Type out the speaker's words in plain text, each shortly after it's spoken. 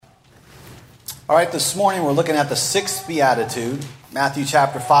All right, this morning we're looking at the sixth beatitude, Matthew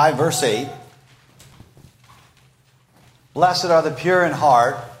chapter 5, verse 8. Blessed are the pure in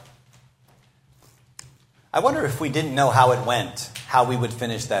heart. I wonder if we didn't know how it went, how we would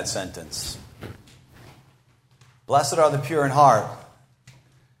finish that sentence. Blessed are the pure in heart,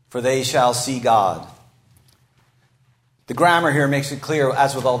 for they shall see God. The grammar here makes it clear,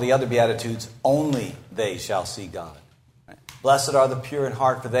 as with all the other beatitudes, only they shall see God. Blessed are the pure in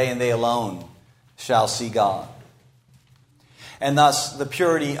heart, for they and they alone shall see God. And thus, the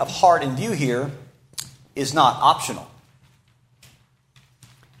purity of heart in view here is not optional.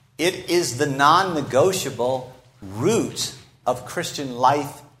 It is the non-negotiable root of Christian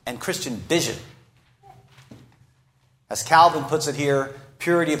life and Christian vision. As Calvin puts it here,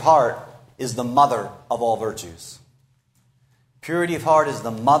 purity of heart is the mother of all virtues. Purity of heart is the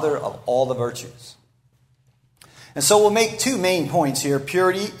mother of all the virtues. And so we'll make two main points here,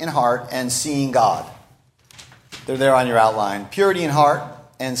 purity in heart and seeing God. They're there on your outline. Purity in heart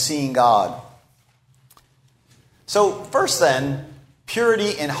and seeing God. So first then,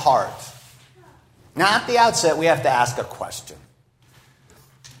 purity in heart. Now at the outset, we have to ask a question.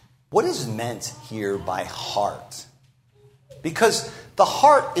 What is meant here by heart? Because the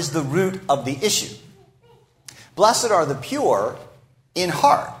heart is the root of the issue. Blessed are the pure in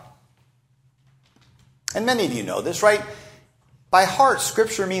heart. And many of you know this, right? By heart,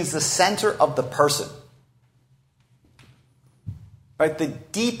 Scripture means the center of the person. Right? The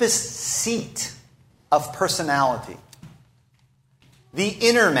deepest seat of personality. The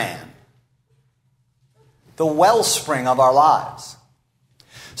inner man. The wellspring of our lives.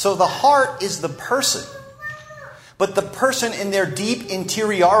 So the heart is the person. But the person in their deep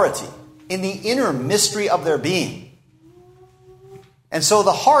interiority. In the inner mystery of their being. And so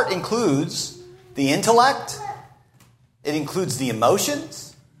the heart includes the intellect, it includes the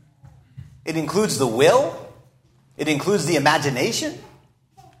emotions, it includes the will, it includes the imagination.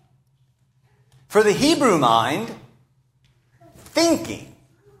 For the Hebrew mind, thinking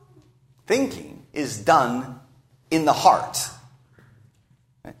is done in the heart.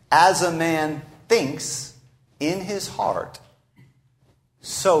 As a man thinks in his heart,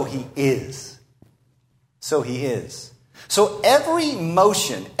 so he is. So he is. So every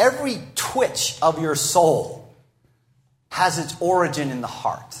motion, every twitch of your soul has its origin in the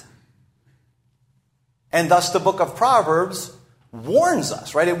heart. And thus the book of Proverbs warns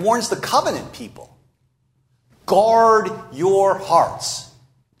us, right? It warns the covenant people. Guard your hearts.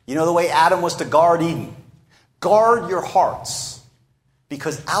 You know the way Adam was to guard Eden. Guard your hearts,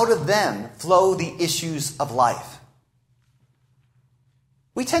 because out of them flow the issues of life.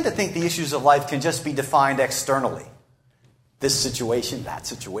 We tend to think the issues of life can just be defined externally. This situation,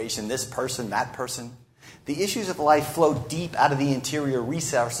 this person, that person. The issues of life flow deep out of the interior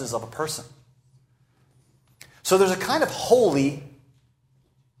resources of a person. So there's a kind of holy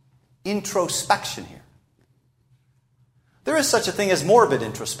introspection here. There is such a thing as morbid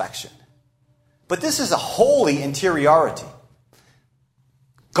introspection. But this is a holy interiority.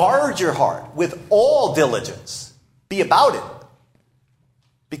 Guard your heart with all diligence. Be about it.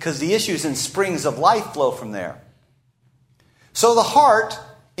 Because the issues and springs of life flow from there. So the heart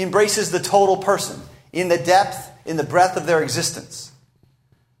embraces the total person in the depth, in the breadth of their existence.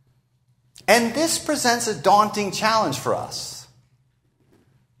 And this presents a daunting challenge for us.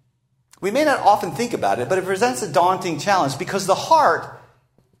 We may not often think about it, but it presents a daunting challenge because the heart,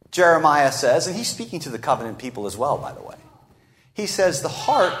 Jeremiah says, and he's speaking to the covenant people as well, by the way. He says the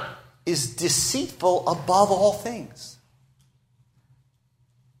heart is deceitful above all things.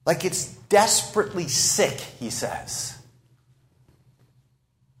 Like it's desperately sick, he says.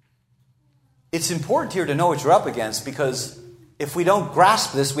 It's important here to know what you're up against, because if we don't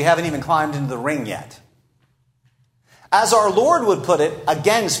grasp this, we haven't even climbed into the ring yet. As our Lord would put it,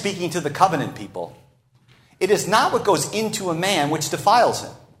 again speaking to the covenant people, it is not what goes into a man which defiles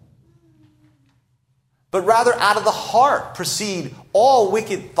him, but rather out of the heart proceed all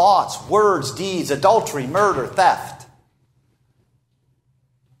wicked thoughts, words, deeds, adultery, murder, theft.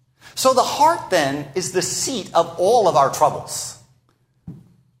 So the heart then is the seat of all of our troubles.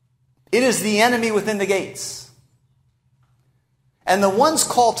 It is the enemy within the gates. And the ones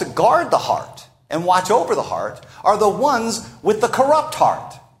called to guard the heart and watch over the heart are the ones with the corrupt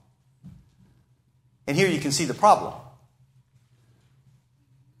heart. And here you can see the problem.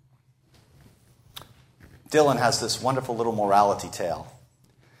 Dylan has this wonderful little morality tale.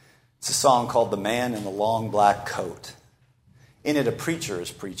 It's a song called The Man in the Long Black Coat. In it, a preacher is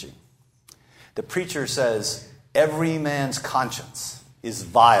preaching. The preacher says, every man's conscience is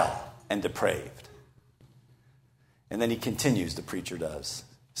vile and depraved. And then he continues, the preacher does,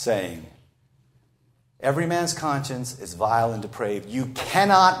 saying, Every man's conscience is vile and depraved. You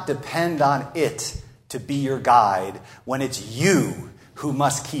cannot depend on it to be your guide when it's you who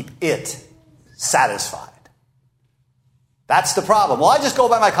must keep it satisfied. That's the problem. Well, I just go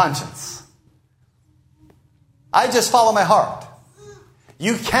by my conscience. I just follow my heart.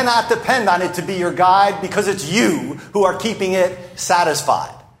 You cannot depend on it to be your guide because it's you who are keeping it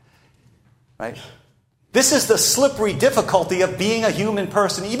satisfied. Right? This is the slippery difficulty of being a human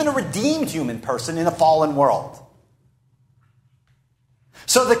person, even a redeemed human person in a fallen world.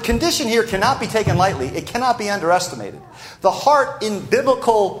 So the condition here cannot be taken lightly. It cannot be underestimated. The heart, in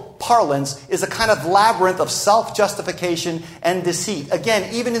biblical parlance, is a kind of labyrinth of self-justification and deceit.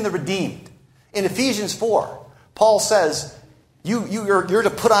 Again, even in the redeemed. In Ephesians 4, Paul says, you're to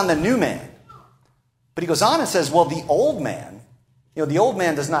put on the new man. But he goes on and says, well, the old man, the old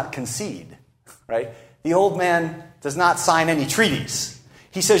man does not concede, right? The old man does not sign any treaties.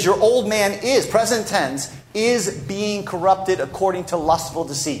 He says your old man is, present tense, is being corrupted according to lustful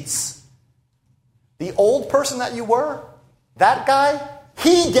deceits. The old person that you were, that guy,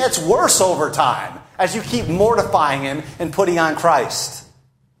 he gets worse over time as you keep mortifying him and putting on Christ.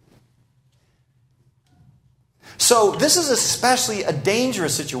 So this is especially a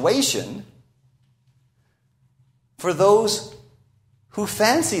dangerous situation for those who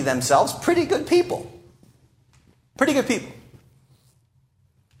fancy themselves pretty good people. Pretty good people.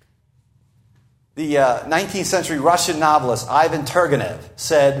 The 19th century Russian novelist Ivan Turgenev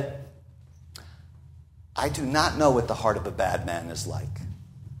said, I do not know what the heart of a bad man is like,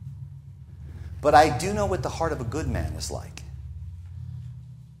 but I do know what the heart of a good man is like.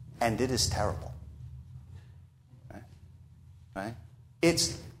 And it is terrible. Right?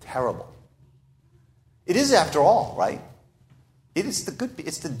 It's terrible. It is, after all, right? It's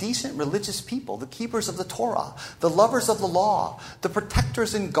the decent religious people, the keepers of the Torah, the lovers of the law, the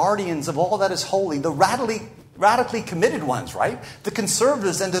protectors and guardians of all that is holy, the radically committed ones, right? The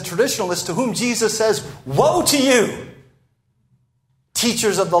conservatives and the traditionalists to whom Jesus says, woe to you,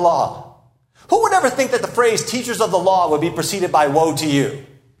 teachers of the law. Who would ever think that the phrase teachers of the law would be preceded by woe to you?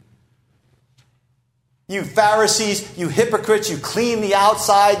 You Pharisees, you hypocrites, you clean the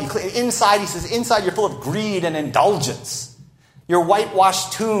outside, you clean inside. He says, inside you're full of greed and indulgence. You're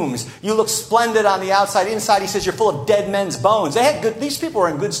whitewashed tombs. You look splendid on the outside. Inside, he says, you're full of dead men's bones. These people were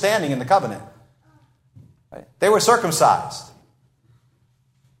in good standing in the covenant. Right? They were circumcised.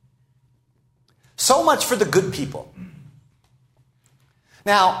 So much for the good people.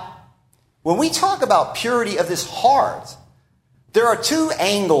 Now, when we talk about purity of this heart, there are two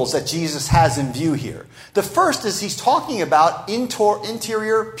angles that Jesus has in view here. The first is he's talking about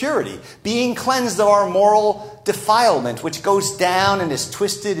interior purity, being cleansed of our moral defilement, which goes down and is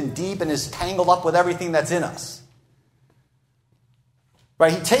twisted and deep and is tangled up with everything that's in us.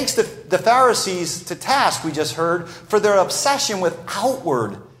 Right? He takes the Pharisees to task, we just heard, for their obsession with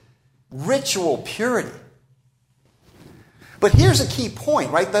outward ritual purity. But here's a key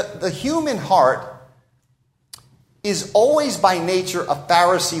point, right? The human heart is always by nature a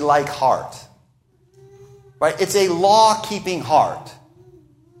Pharisee-like heart. Right? It's a law-keeping heart.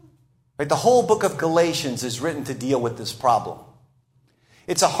 Right? The whole book of Galatians is written to deal with this problem.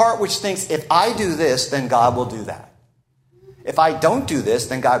 It's a heart which thinks, if I do this, then God will do that. If I don't do this,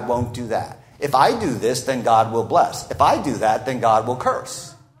 then God won't do that. If I do this, then God will bless. If I do that, then God will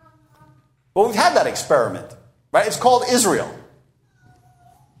curse. Well, we've had that experiment. Right? It's called Israel.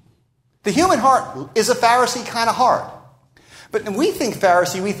 The human heart is a Pharisee kind of heart. But when we think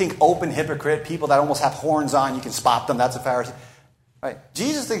Pharisee, we think open hypocrite, people that almost have horns on, you can spot them, that's a Pharisee. Right?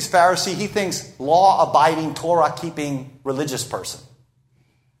 Jesus thinks Pharisee, he thinks law-abiding, Torah-keeping religious person.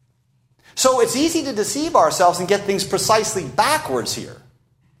 So it's easy to deceive ourselves and get things precisely backwards here.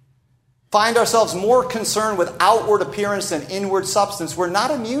 Find ourselves more concerned with outward appearance than inward substance. We're not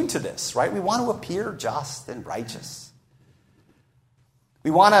immune to this, right? We want to appear just and righteous.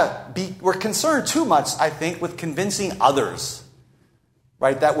 We're concerned too much, I think, with convincing others,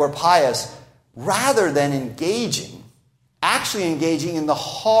 right, that we're pious, rather than actually engaging in the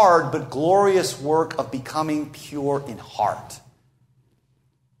hard but glorious work of becoming pure in heart.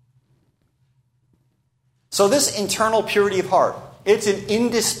 So this internal purity of heart, it's an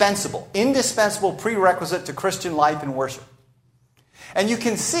indispensable prerequisite to Christian life and worship. And you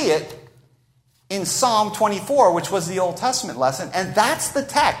can see it in Psalm 24, which was the Old Testament lesson, and that's the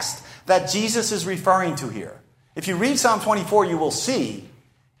text that Jesus is referring to here. If you read Psalm 24, you will see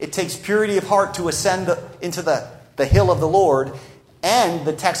it takes purity of heart to ascend into the hill of the Lord, and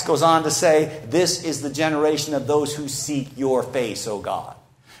the text goes on to say, this is the generation of those who seek your face, O God.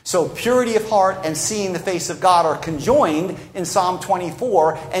 So purity of heart and seeing the face of God are conjoined in Psalm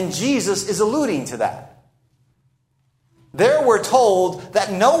 24, and Jesus is alluding to that. There we're told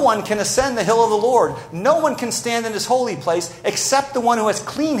that no one can ascend the hill of the Lord. No one can stand in his holy place except the one who has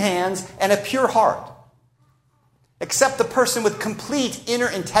clean hands and a pure heart. Except the person with complete inner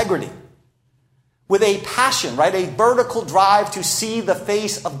integrity. With a passion, right? A vertical drive to see the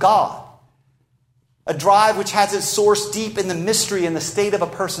face of God. A drive which has its source deep in the mystery and the state of a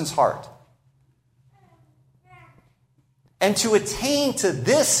person's heart. And to attain to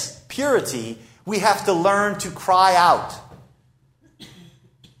this purity, we have to learn to cry out.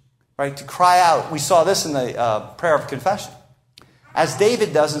 Right? To cry out. We saw this in the prayer of confession. As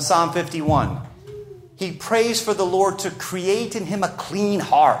David does in Psalm 51. He prays for the Lord to create in him a clean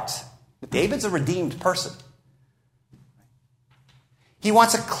heart. David's a redeemed person. He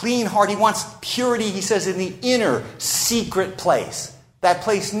wants a clean heart. He wants purity, he says, in the inner secret place. That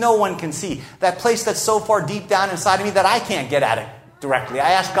place no one can see. That place that's so far deep down inside of me that I can't get at it directly.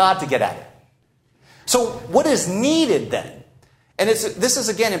 I ask God to get at it. So what is needed then? And this is,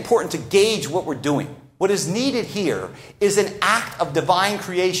 again, important to gauge what we're doing. What is needed here is an act of divine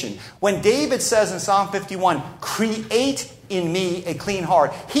creation. When David says in Psalm 51, create in me a clean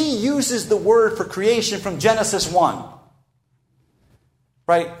heart, he uses the word for creation from Genesis 1.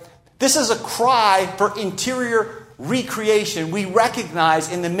 Right? This is a cry for interior recreation. We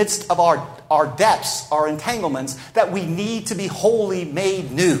recognize in the midst of our depths, our entanglements, that we need to be wholly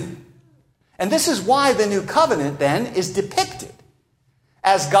made new. And this is why the new covenant then is depicted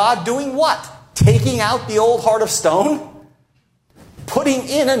as God doing what? Taking out the old heart of stone, putting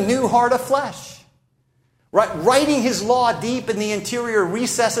in a new heart of flesh. Right? Writing his law deep in the interior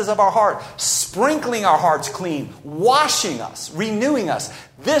recesses of our heart, sprinkling our hearts clean, washing us, renewing us.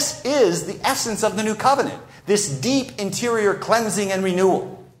 This is the essence of the new covenant. This deep interior cleansing and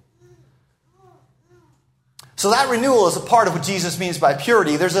renewal. So that renewal is a part of what Jesus means by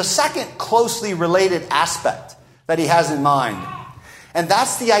purity. There's a second closely related aspect that he has in mind. And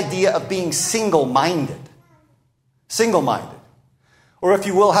that's the idea of being single-minded. Single-minded. Or if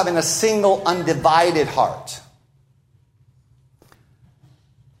you will, having a single, undivided heart.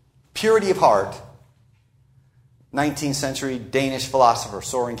 Purity of heart. 19th century Danish philosopher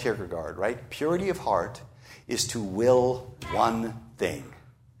Søren Kierkegaard, right? Purity of heart is to will one thing.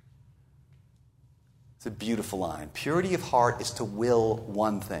 It's a beautiful line. Purity of heart is to will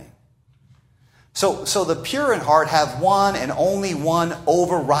one thing. So the pure in heart have one and only one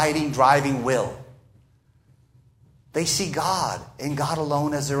overriding, driving will. They see God and God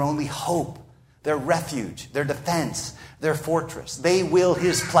alone as their only hope, their refuge, their defense, their fortress. They will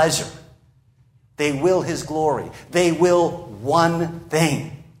his pleasure. They will his glory. They will one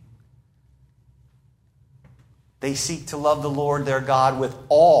thing. They seek to love the Lord their God with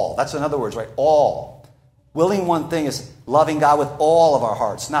all. That's in other words, right? All. Willing one thing is loving God with all of our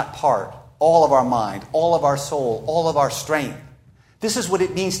hearts, not part. All of our mind, all of our soul, all of our strength. This is what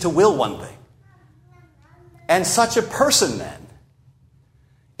it means to will one thing. And such a person then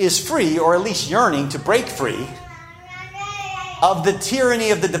is free, or at least yearning to break free, of the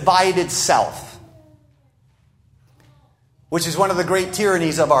tyranny of the divided self, which is one of the great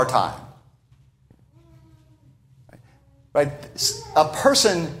tyrannies of our time. Right? A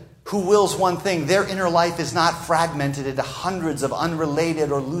person who wills one thing, their inner life is not fragmented into hundreds of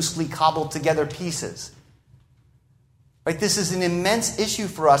unrelated or loosely cobbled together pieces. Right? This is an immense issue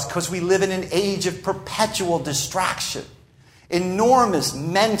for us because we live in an age of perpetual distraction. Enormous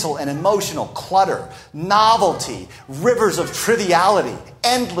mental and emotional clutter, novelty, rivers of triviality,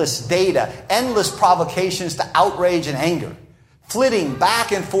 endless data, endless provocations to outrage and anger, flitting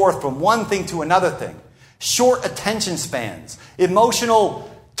back and forth from one thing to another thing, short attention spans, emotional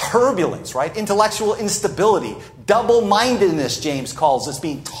turbulence, right? Intellectual instability, double-mindedness, James calls this,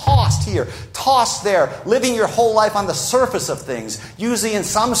 being tossed here, tossed there, living your whole life on the surface of things, usually in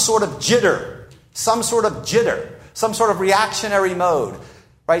some sort of jitter, some sort of reactionary mode,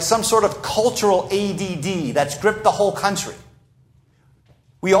 right? Some sort of cultural ADD that's gripped the whole country.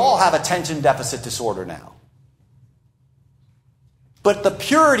 We all have attention deficit disorder now. But the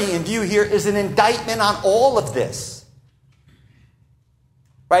purity in view here is an indictment on all of this.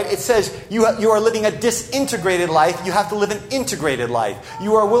 Right? It says you are living a disintegrated life. You have to live an integrated life.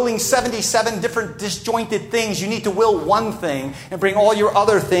 You are willing 77 different disjointed things. You need to will one thing and bring all your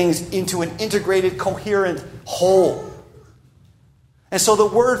other things into an integrated, coherent whole. And so the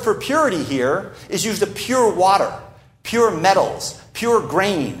word for purity here is used of pure water, pure metals, pure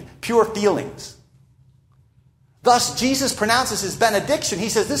grain, pure feelings. Thus, Jesus pronounces his benediction. He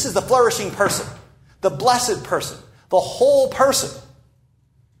says this is the flourishing person, the blessed person, the whole person.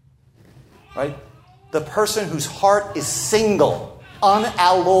 Right? The person whose heart is single.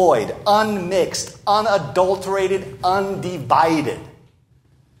 unalloyed, unmixed, unadulterated, undivided.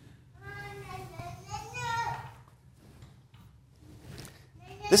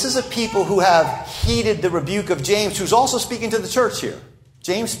 This is a people who have heeded the rebuke of James, who's also speaking to the church here.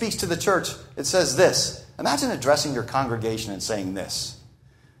 James speaks to the church. It says this. Imagine addressing your congregation and saying this.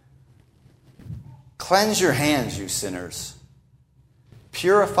 Cleanse your hands, you sinners.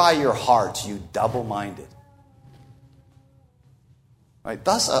 Purify your hearts, you double-minded. Right?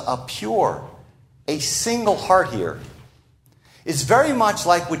 Thus, a pure, a single heart here is very much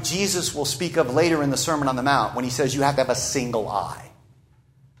like what Jesus will speak of later in the Sermon on the Mount when he says you have to have a single eye.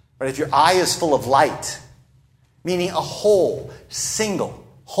 Right? If your eye is full of light, meaning a whole, single,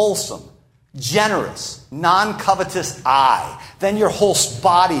 wholesome, generous, non-covetous eye, then your whole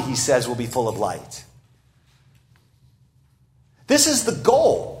body, he says, will be full of light. This is the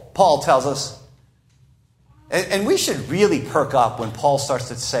goal, Paul tells us. And we should really perk up when Paul starts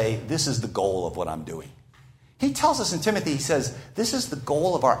to say, this is the goal of what I'm doing. He tells us in Timothy, he says, this is the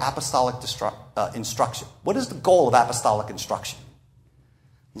goal of our apostolic instruction. What is the goal of apostolic instruction?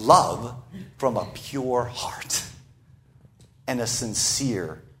 Love from a pure heart and a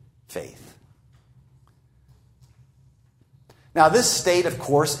sincere faith. Now, this state, of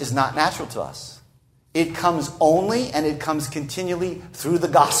course, is not natural to us. It comes only and it comes continually through the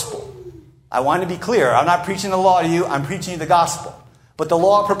gospel. I want to be clear. I'm not preaching the law to you. I'm preaching you the gospel. But the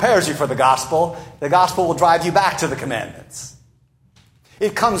law prepares you for the gospel. The gospel will drive you back to the commandments.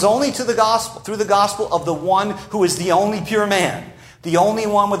 It comes only to the gospel, through the gospel of the one who is the only pure man. The only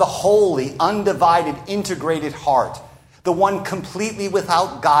one with a holy, undivided, integrated heart. The one completely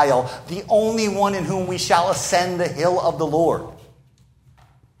without guile. The only one in whom we shall ascend the hill of the Lord.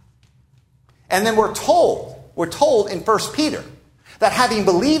 And then we're told in 1 Peter, that having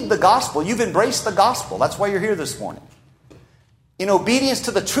believed the gospel, you've embraced the gospel. That's why you're here this morning. In obedience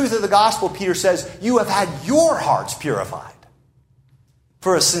to the truth of the gospel, Peter says, you have had your hearts purified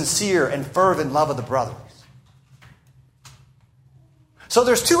for a sincere and fervent love of the brothers. So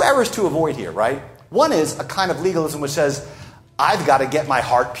there's two errors to avoid here, right? One is a kind of legalism which says, I've got to get my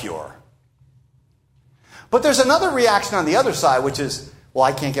heart pure. But there's another reaction on the other side, which is, well,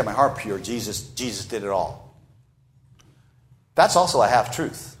 I can't get my heart pure. Jesus did it all. That's also a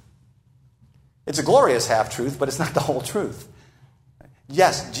half-truth. It's a glorious half-truth, but it's not the whole truth.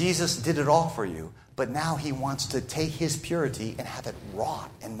 Yes, Jesus did it all for you, but now he wants to take his purity and have it wrought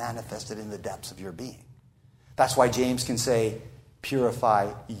and manifested in the depths of your being. That's why James can say,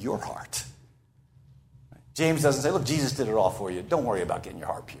 purify your heart. James doesn't say, look, Jesus did it all for you. Don't worry about getting your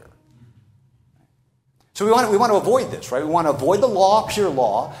heart pure. So we want to avoid this, right? We want to avoid the law, pure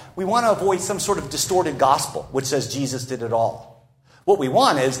law. We want to avoid some sort of distorted gospel, which says Jesus did it all. What we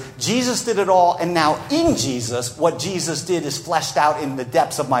want is, Jesus did it all, and now in Jesus, what Jesus did is fleshed out in the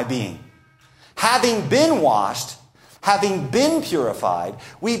depths of my being. Having been washed, having been purified,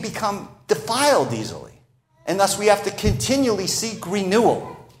 we become defiled easily. And thus we have to continually seek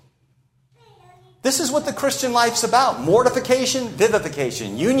renewal. This is what the Christian life's about. Mortification,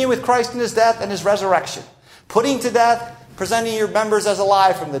 vivification. Union with Christ in his death and his resurrection. Putting to death, presenting your members as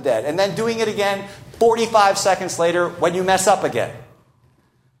alive from the dead. And then doing it again 45 seconds later when you mess up again.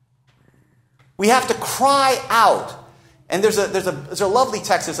 We have to cry out. And there's a lovely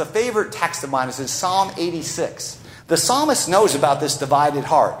text. It's a favorite text of mine. It's in Psalm 86. The psalmist knows about this divided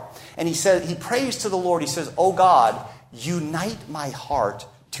heart. And he prays to the Lord. He says, "O God, unite my heart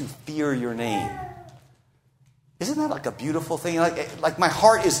to fear your name." Isn't that like a beautiful thing? Like my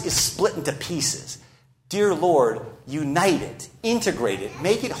heart is split into pieces. Dear Lord, unite it, integrate it,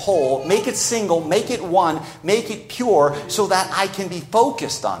 make it whole, make it single, make it one, make it pure so that I can be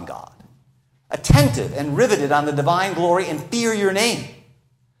focused on God, attentive and riveted on the divine glory and fear your name.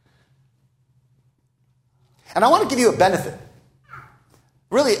 And I want to give you a benefit,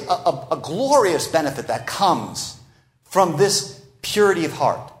 really a glorious benefit that comes from this purity of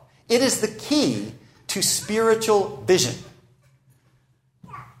heart. It is the key to spiritual vision,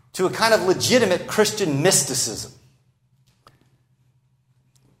 to a kind of legitimate Christian mysticism.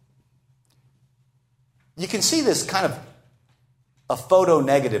 You can see this kind of a photo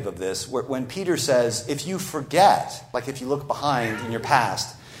negative of this, when Peter says, if you forget, like if you look behind in your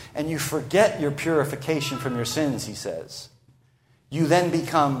past, and you forget your purification from your sins, he says, you then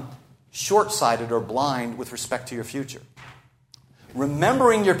become short-sighted or blind with respect to your future.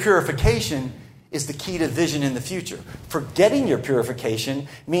 Remembering your purification is the key to vision in the future. Forgetting your purification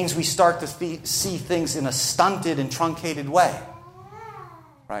means we start to see things in a stunted and truncated way.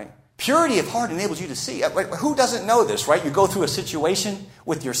 Right? Purity of heart enables you to see. Who doesn't know this, right? You go through a situation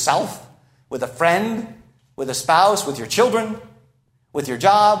with yourself, with a friend, with a spouse, with your children, with your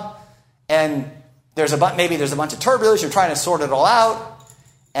job, and maybe there's a bunch of turbulence, you're trying to sort it all out,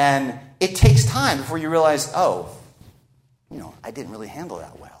 and it takes time before you realize, I didn't really handle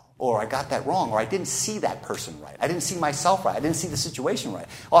that well. Or I got that wrong, or I didn't see that person right. I didn't see myself right. I didn't see the situation right.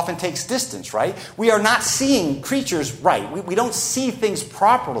 Often takes distance, right? We are not seeing creatures right. We don't see things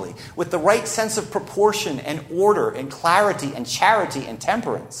properly with the right sense of proportion and order and clarity and charity and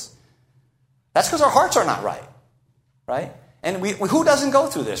temperance. That's because our hearts are not right, right? And who doesn't go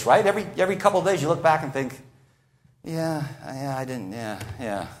through this, right? Every couple of days you look back and think, I didn't,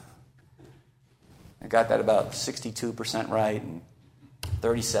 I got that about 62% right, and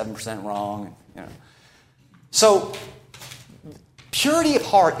 37% wrong. So, purity of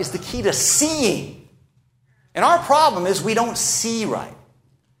heart is the key to seeing. And our problem is we don't see right.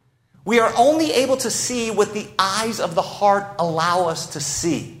 We are only able to see what the eyes of the heart allow us to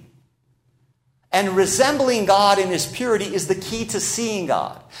see. And resembling God in His purity is the key to seeing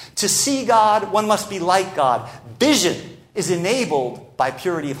God. To see God, one must be like God. Vision is enabled by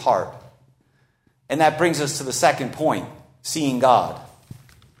purity of heart. And that brings us to the second point, seeing God.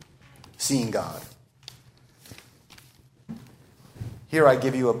 Seeing God. Here I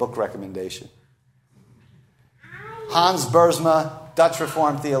give you a book recommendation. Hans Boersma, Dutch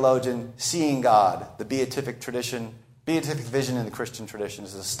Reformed theologian, Seeing God, the Beatific Tradition, Beatific Vision in the Christian Tradition.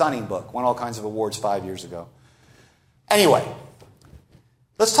 It's a stunning book. Won all kinds of awards 5 years ago. Anyway,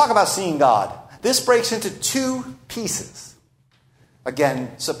 let's talk about seeing God. This breaks into two pieces.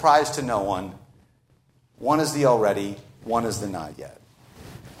 Again, surprise to no one. One is the already, one is the not yet.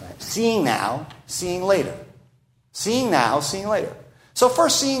 Right? Seeing now, seeing later. Seeing now, seeing later. So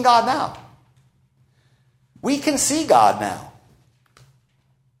first, seeing God now. We can see God now.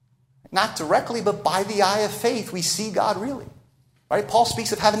 Not directly, but by the eye of faith, we see God really. Right? Paul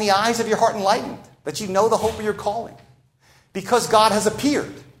speaks of having the eyes of your heart enlightened, that you know the hope of your calling. Because God has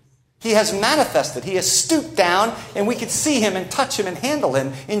appeared. He has manifested. He has stooped down, and we can see Him and touch Him and handle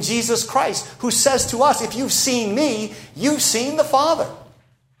Him in Jesus Christ, who says to us, if you've seen me, you've seen the Father.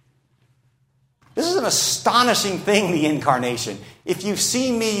 This is an astonishing thing, the incarnation. If you've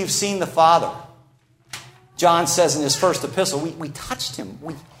seen me, you've seen the Father. John says in his first epistle, we touched Him,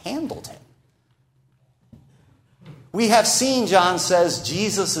 we handled Him. We have seen, John says,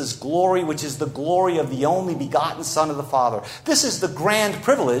 Jesus' glory, which is the glory of the only begotten Son of the Father. This is the grand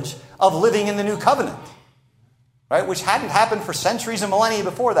privilege of living in the new covenant, right? Which hadn't happened for centuries and millennia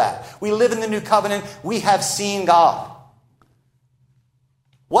before that. We live in the new covenant. We have seen God.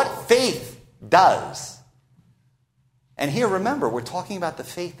 What faith does. And here, remember, we're talking about the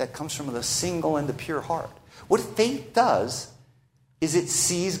faith that comes from the single and the pure heart. What faith does is it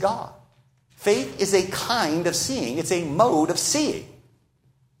sees God. Faith is a kind of seeing. It's a mode of seeing.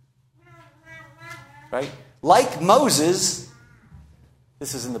 Right? Like Moses,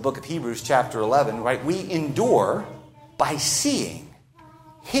 this is in the book of Hebrews chapter 11, right? We endure by seeing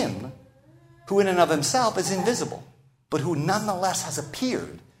Him who in and of Himself is invisible, but who nonetheless has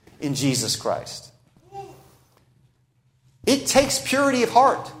appeared in Jesus Christ. It takes purity of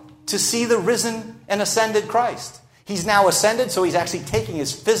heart to see the risen and ascended Christ. He's now ascended, so He's actually taking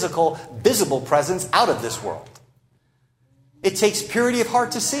His physical, visible presence out of this world. It takes purity of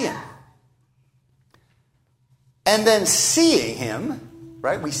heart to see Him. And then seeing Him,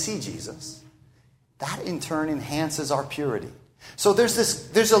 right? We see Jesus. That in turn enhances our purity. So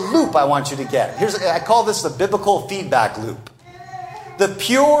there's a loop I want you to get. I call this the biblical feedback loop. The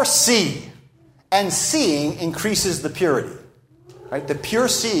pure see, and seeing increases the purity. Right? The pure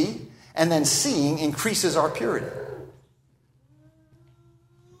see, and then seeing increases our purity.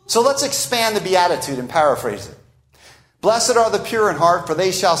 So let's expand the beatitude and paraphrase it. Blessed are the pure in heart, for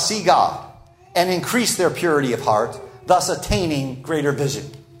they shall see God, and increase their purity of heart, thus attaining greater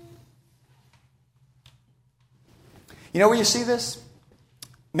vision. You know where you see this?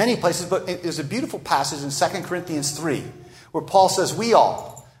 Many places, but there's a beautiful passage in 2 Corinthians 3, where Paul says, we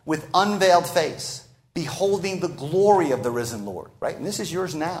all, with unveiled face, beholding the glory of the risen Lord. Right? And this is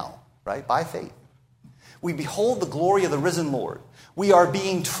yours now, right? By faith. We behold the glory of the risen Lord. We are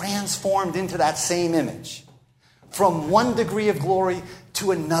being transformed into that same image. From one degree of glory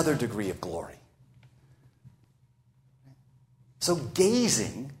to another degree of glory. So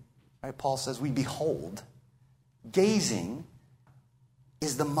gazing, right, Paul says we behold. Gazing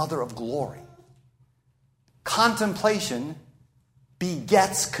is the mother of glory. Contemplation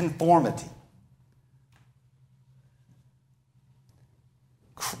begets conformity.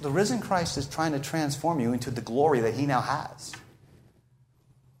 The risen Christ is trying to transform you into the glory that He now has.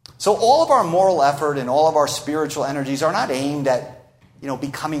 So all of our moral effort and all of our spiritual energies are not aimed at,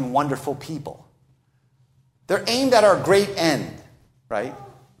 becoming wonderful people. They're aimed at our great end, right?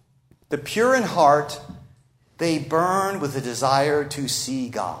 The pure in heart, they burn with the desire to see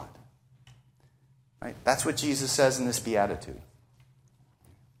God. Right? That's what Jesus says in this beatitude.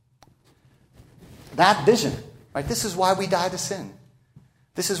 That vision, right? This is why we die to sin.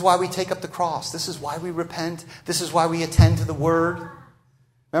 This is why we take up the cross. This is why we repent. This is why we attend to the Word.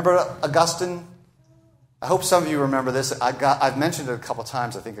 Remember Augustine? I hope some of you remember this. I've mentioned it a couple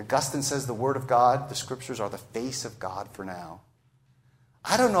times. I think Augustine says the Word of God, the Scriptures, are the face of God for now.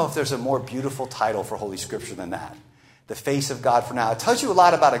 I don't know if there's a more beautiful title for Holy Scripture than that. The face of God for now. It tells you a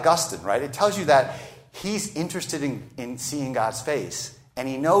lot about Augustine, right? It tells you that he's interested in seeing God's face. And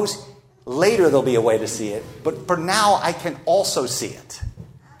he knows later there'll be a way to see it. But for now, I can also see it,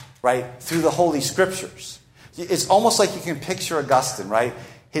 right? Through the Holy Scriptures. It's almost like you can picture Augustine, right?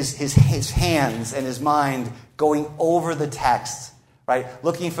 His hands and his mind going over the text, right?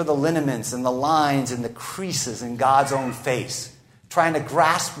 Looking for the lineaments and the lines and the creases in God's own face. Trying to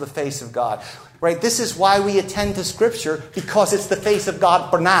grasp the face of God. Right? This is why we attend to Scripture, because it's the face of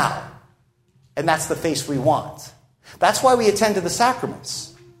God for now. And that's the face we want. That's why we attend to the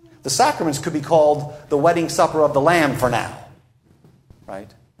sacraments. The sacraments could be called the wedding supper of the Lamb for now.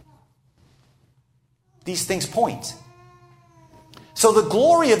 Right? These things point. So the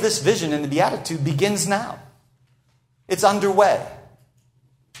glory of this vision in the Beatitude begins now. It's underway.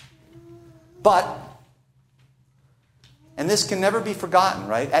 But, and this can never be forgotten,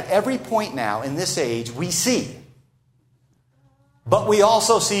 right? At every point now in this age, we see. But we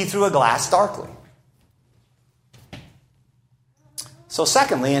also see through a glass darkly. So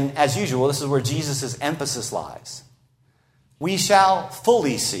secondly, and as usual, this is where Jesus' emphasis lies. We shall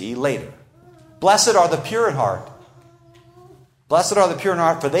fully see later. Blessed are the pure in heart. Blessed are the pure in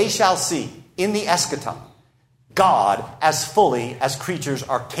heart, for they shall see in the eschaton God as fully as creatures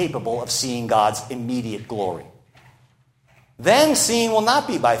are capable of seeing God's immediate glory. Then seeing will not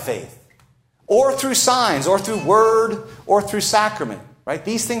be by faith, or through signs, or through word, or through sacrament. Right?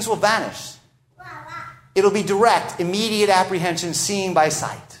 These things will vanish. It'll be direct, immediate apprehension, seeing by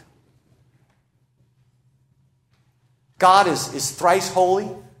sight. God is thrice holy.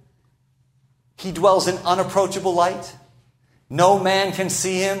 He dwells in unapproachable light. No man can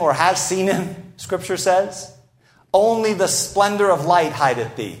see him or has seen him, Scripture says. Only the splendor of light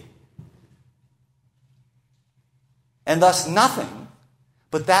hideth thee. And thus nothing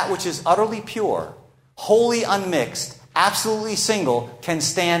but that which is utterly pure, wholly unmixed, absolutely single, can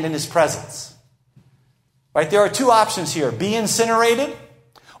stand in his presence. Right? There are two options here. Be incinerated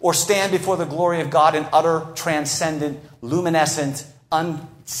or stand before the glory of God in utter, transcendent, luminescent,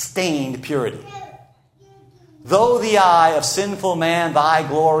 unstained purity. Though the eye of sinful man thy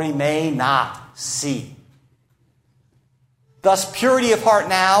glory may not see. Thus, purity of heart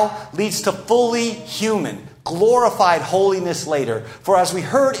now leads to fully human, glorified holiness later. For as we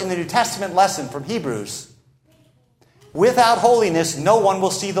heard in the New Testament lesson from Hebrews, without holiness no one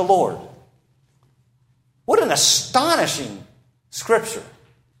will see the Lord. What an astonishing scripture.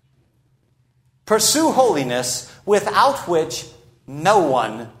 Pursue holiness, without which no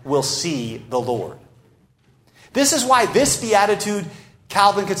one will see the Lord. This is why this beatitude,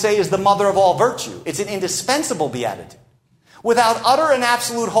 Calvin could say, is the mother of all virtue. It's an indispensable beatitude. Without utter and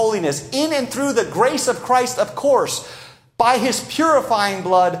absolute holiness, in and through the grace of Christ, of course, by his purifying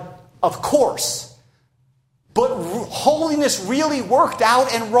blood, of course. But holiness really worked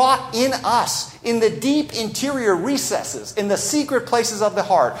out and wrought in us, in the deep interior recesses, in the secret places of the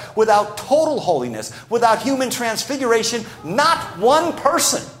heart. Without total holiness, without human transfiguration, not one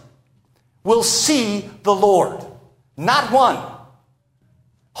person will see the Lord. Not one.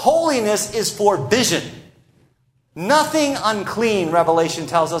 Holiness is for vision. Nothing unclean, Revelation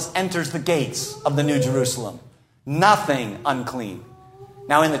tells us, enters the gates of the New Jerusalem. Nothing unclean.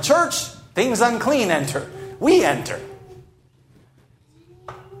 Now in the church, things unclean enter. We enter.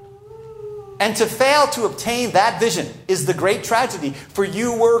 And to fail to obtain that vision is the great tragedy. For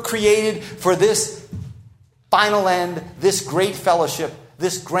you were created for this final end, this great fellowship,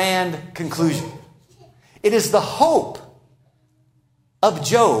 this grand conclusion. It is the hope of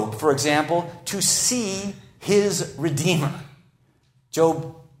Job, for example, to see his Redeemer.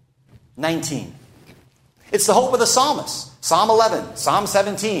 Job 19. It's the hope of the psalmists. Psalm 11, Psalm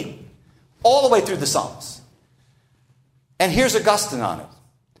 17, all the way through the Psalms. And here's Augustine on it.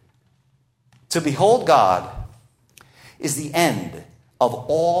 To behold God is the end of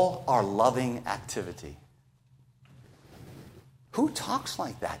all our loving activity. Who talks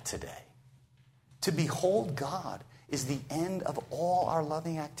like that today? To behold God is the end of all our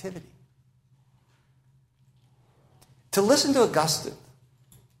loving activity. To listen to Augustine,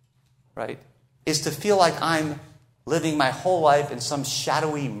 right, is to feel like I'm living my whole life in some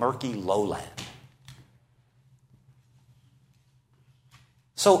shadowy, murky lowland.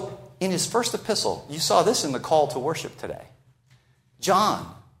 So, in his first epistle, you saw this in the call to worship today.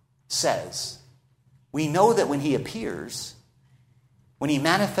 John says, we know that when he appears, when he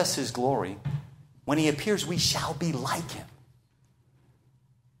manifests his glory, when he appears, we shall be like him.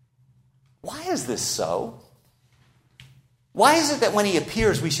 Why is this so? Why is it that when he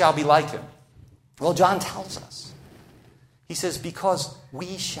appears, we shall be like him? Well, John tells us. He says, because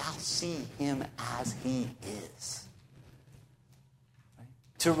we shall see him as he is.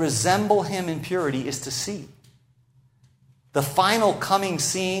 To resemble him in purity is to see. The final coming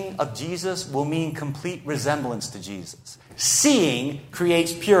seeing of Jesus will mean complete resemblance to Jesus. Seeing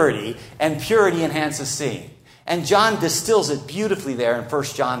creates purity, and purity enhances seeing. And John distills it beautifully there in 1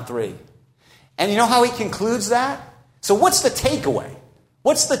 John 3. And you know how he concludes that? So what's the takeaway?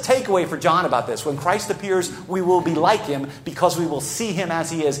 What's the takeaway for John about this? When Christ appears, we will be like him because we will see him as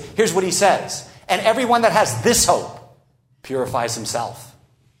he is. Here's what he says. And everyone that has this hope purifies himself.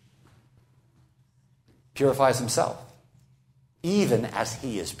 Purifies himself, even as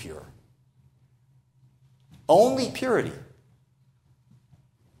he is pure. Only purity,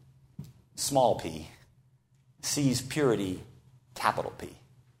 small p, sees purity, capital P.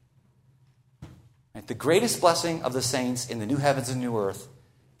 Right? The greatest blessing of the saints in the new heavens and new earth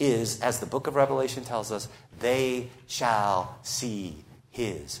is, as the book of Revelation tells us, they shall see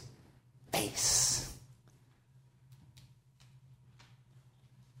his face.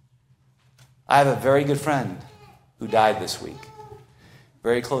 I have a very good friend who died this week.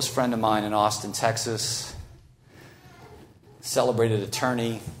 Very close friend of mine in Austin, Texas. Celebrated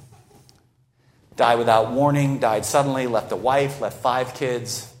attorney. Died without warning, died suddenly, left a wife, left 5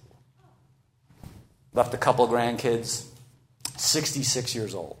 kids, left a couple of grandkids, 66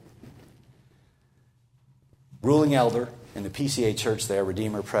 years old. Ruling elder in the PCA church there,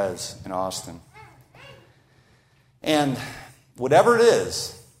 Redeemer Pres in Austin. And whatever it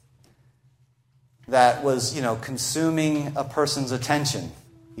is that was, consuming a person's attention.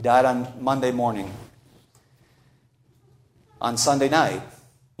 He died on Monday morning. On Sunday night,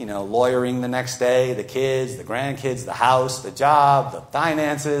 lawyering the next day, the kids, the grandkids, the house, the job, the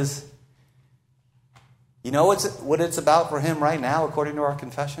finances. You know what it's about for him right now, according to our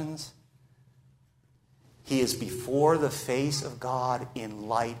confessions? He is before the face of God in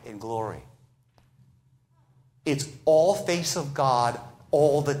light and glory. It's all face of God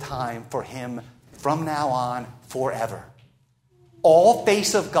all the time for him from now on, forever. All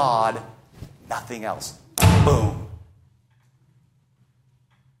face of God, nothing else. Boom.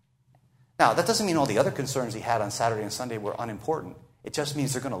 Now, that doesn't mean all the other concerns he had on Saturday and Sunday were unimportant. It just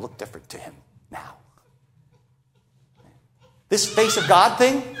means they're going to look different to him now. This face of God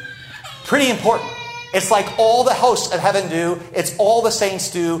thing, pretty important. It's like all the hosts of heaven do. It's all the saints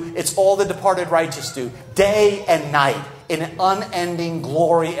do. It's all the departed righteous do. Day and night. In unending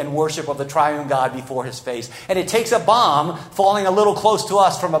glory and worship of the triune God before his face. And it takes a bomb falling a little close to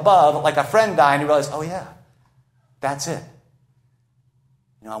us from above, like a friend dying, and you realize, oh yeah, that's it.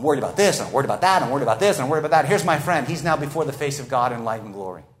 I'm worried about this, and I'm worried about that, and I'm worried about this, and I'm worried about that. Here's my friend. He's now before the face of God in light and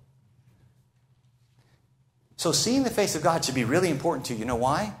glory. So seeing the face of God should be really important to you. You know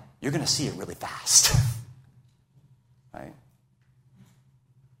why? You're going to see it really fast. Right?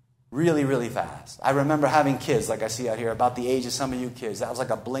 Really, really fast. I remember having kids, like I see out here, about the age of some of you kids. That was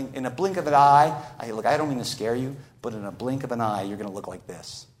like in a blink of an eye. I don't mean to scare you, but in a blink of an eye, you're going to look like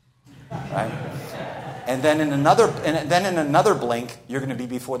this. Right? And then in another blink, you're going to be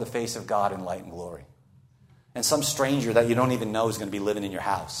before the face of God in light and glory. And some stranger that you don't even know is going to be living in your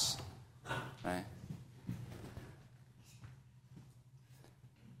house. Right?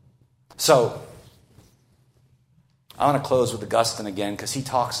 So, I want to close with Augustine again because he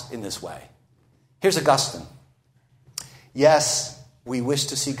talks in this way. Here's Augustine. Yes, we wish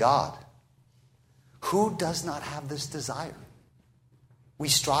to see God. Who does not have this desire? We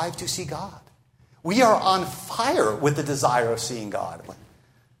strive to see God. We are on fire with the desire of seeing God.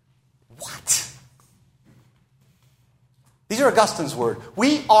 What? These are Augustine's words.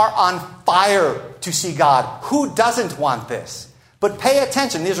 We are on fire to see God. Who doesn't want this? But pay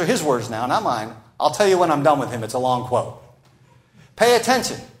attention. These are his words now, not mine. I'll tell you when I'm done with him. It's a long quote. Pay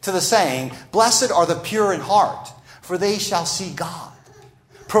attention to the saying, blessed are the pure in heart, for they shall see God.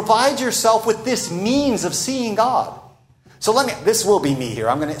 Provide yourself with this means of seeing God. So this will be me here.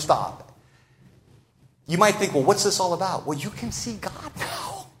 I'm going to stop. You might think, well, what's this all about? Well, you can see God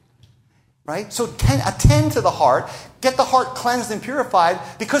now. Right? So attend to the heart. Get the heart cleansed and purified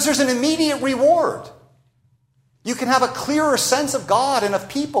because there's an immediate reward. You can have a clearer sense of God and of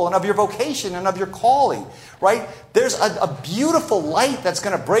people and of your vocation and of your calling, right? There's a beautiful light that's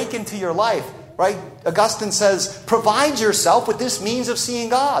going to break into your life, right? Augustine says, provide yourself with this means of seeing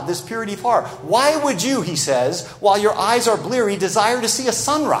God, this purity of heart. Why would you, he says, while your eyes are bleary, desire to see a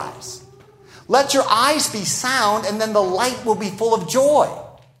sunrise? Let your eyes be sound, and then the light will be full of joy.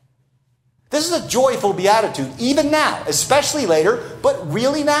 This is a joyful beatitude, even now, especially later, but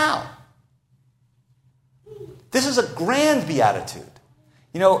really now. This is a grand beatitude.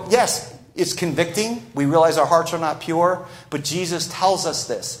 Yes, it's convicting. We realize our hearts are not pure, but Jesus tells us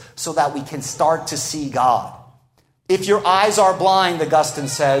this so that we can start to see God. If your eyes are blind, Augustine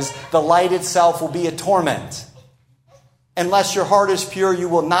says, the light itself will be a torment. Unless your heart is pure, you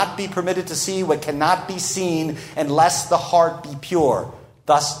will not be permitted to see what cannot be seen unless the heart be pure.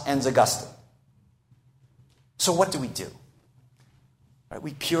 Thus ends Augustine. So what do? Right,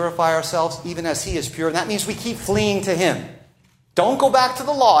 we purify ourselves even as he is pure, and that means we keep fleeing to him. Don't go back to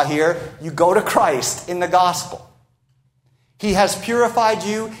the law here. You go to Christ in the gospel. He has purified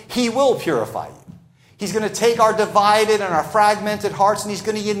you. He will purify you. He's going to take our divided and our fragmented hearts, and he's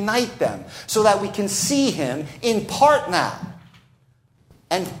going to unite them so that we can see him in part now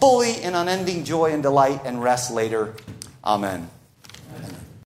and fully in unending joy and delight and rest later. Amen.